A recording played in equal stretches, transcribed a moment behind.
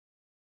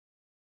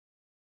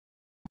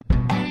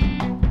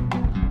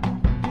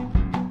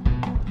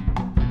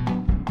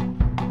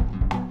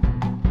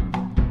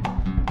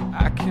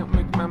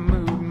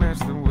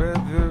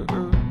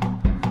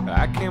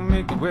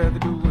weather,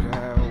 do what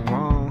I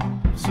want.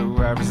 So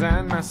I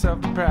resigned myself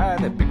to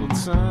pride, that big old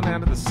sun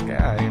out of the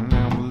sky. And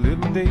now I'm gonna live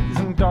my days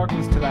in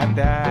darkness till I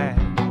die.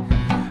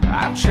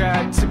 I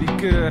tried to be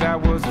good, I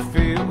was a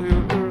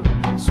failure.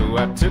 So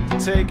I took to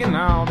taking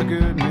all the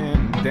good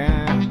men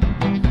down.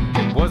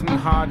 It wasn't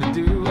hard to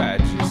do, I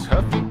just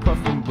huffed and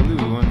puffed and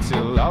blew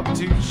until all the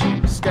two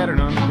sheets scattered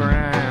on the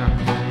ground.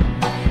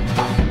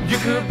 You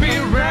could be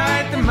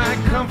right, there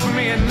might come for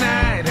me at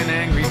night an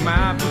angry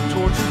mob with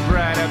torches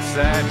bright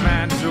outside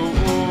my door.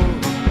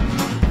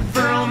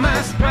 For all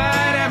my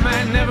spite, I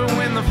might never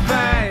win the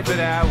fight, but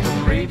I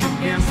will rage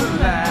against the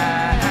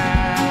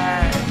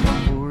light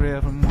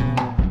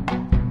forevermore.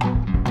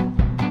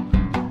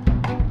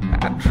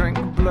 I drank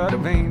the blood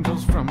of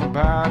angels from a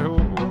bottle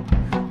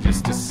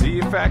just to see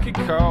if I could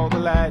call the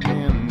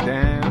lightning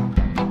down.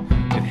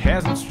 It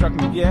hasn't struck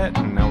me yet,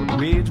 and I would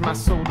wage my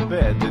soul to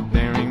bet that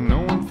there ain't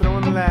no one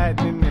throwing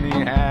lightning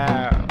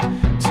anyhow.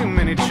 Too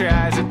many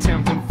tries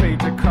attempting fate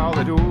to call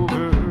it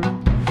over,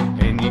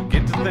 and you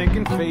get to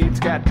thinking fate's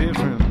got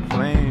different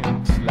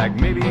plans. Like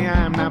maybe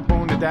I'm not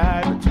born to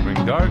die, but to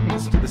bring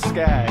darkness to the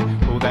sky.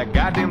 Oh, that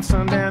goddamn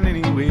sundown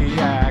any way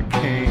I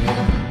can.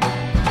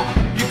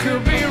 You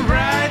could be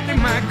right, they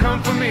might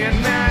come for me at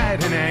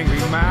night an angry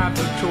mob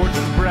with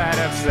torches bright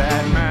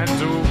outside my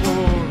door.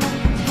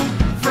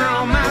 For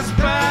all my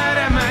spite,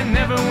 I might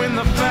never win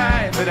the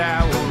fight, but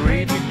I will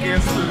rage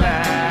against the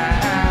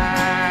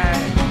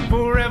light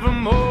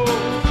forevermore.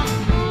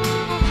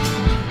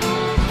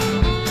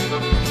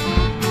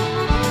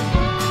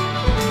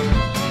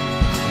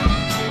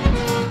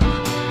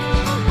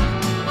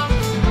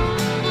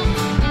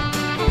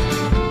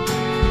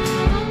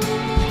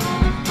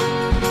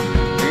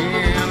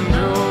 And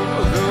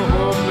oh, the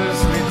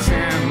hopelessly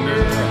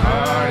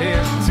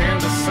tender-hearted tend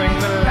to sing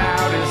the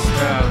loudest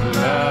of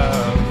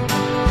love.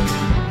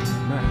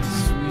 My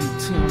sweet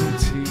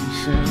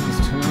temptations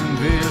turn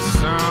their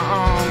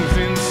songs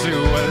into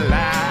a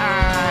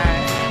lie.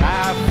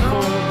 I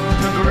pull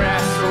the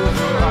grass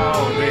over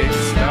all they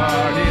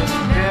started,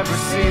 never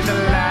see the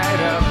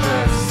light of the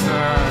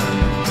sun.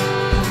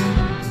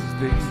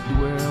 They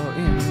dwell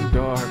in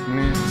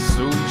darkness,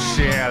 so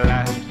shall I.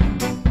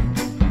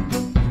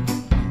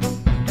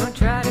 Don't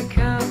try to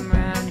come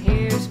around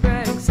here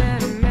spreading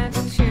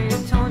sentimental cheer. You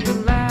told your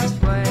last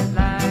white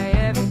lie,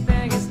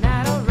 everything is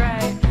not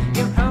alright.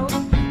 You hope,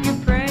 you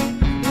pray,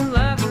 you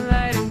love the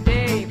light of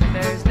day, but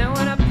there's no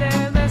one up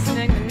there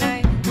listening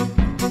tonight.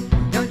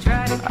 Don't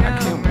try to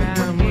come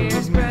around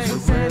here spreading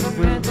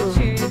sentimental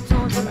cheer. You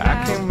told your I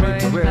last can't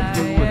make white the weather lie,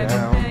 do what everything I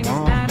is not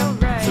want.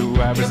 alright. So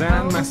I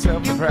resigned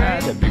myself to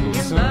pride, that big old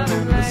sun out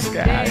of the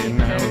sky. And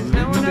now I'm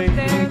living my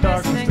days in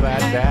darkness till I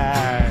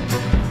die.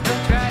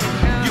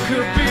 You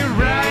could be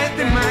right,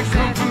 they might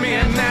come for me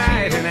at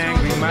night an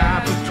angry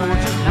mob with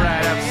torches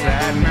bright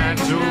outside my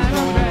door.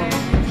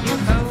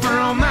 For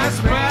all my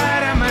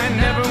spite, I might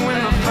never win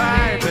the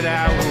fight, but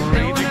I will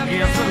rage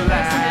against the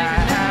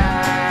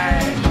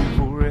light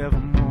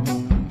forevermore.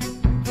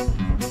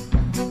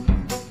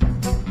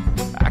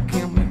 I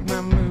can't make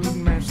my mood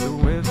match the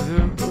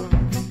weather.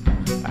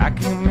 I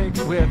can't make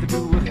the weather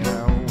do what I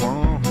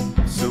want.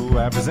 So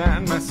I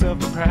resigned myself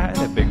to pride,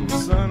 that big old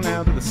sun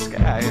out of the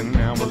sky. And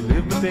now I'll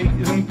live my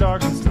days in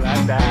darkness till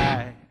I die.